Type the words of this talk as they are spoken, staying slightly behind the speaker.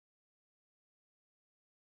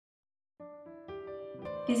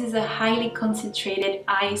This is a highly concentrated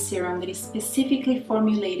eye serum that is specifically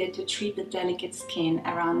formulated to treat the delicate skin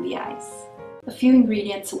around the eyes. A few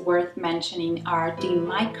ingredients worth mentioning are the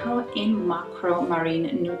micro and macro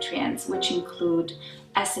marine nutrients, which include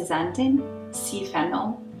astaxanthin, sea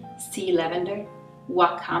fennel, sea lavender,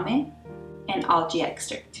 wakame, and algae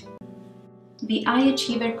extract. The Eye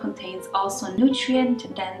Achiever contains also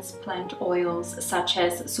nutrient-dense plant oils such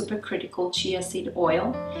as supercritical chia seed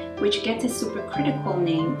oil, which gets its supercritical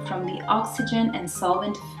name from the oxygen and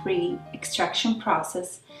solvent-free extraction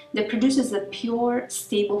process that produces a pure,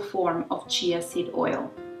 stable form of chia seed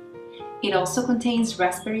oil. It also contains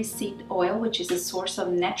raspberry seed oil, which is a source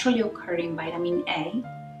of naturally occurring vitamin A,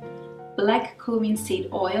 black cumin seed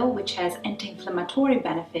oil, which has anti-inflammatory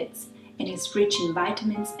benefits and is rich in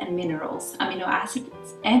vitamins and minerals, amino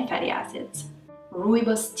acids, and fatty acids.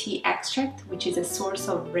 Rooibos tea extract, which is a source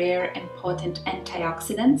of rare and potent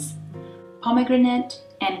antioxidants, pomegranate,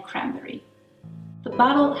 and cranberry. The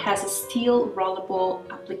bottle has a steel rollable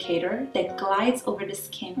applicator that glides over the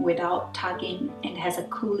skin without tugging and has a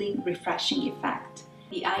cooling, refreshing effect.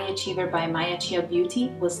 The Eye Achiever by Maya Chia Beauty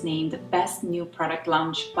was named Best New Product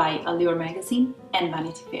Launch by Allure Magazine and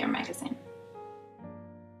Vanity Fair Magazine.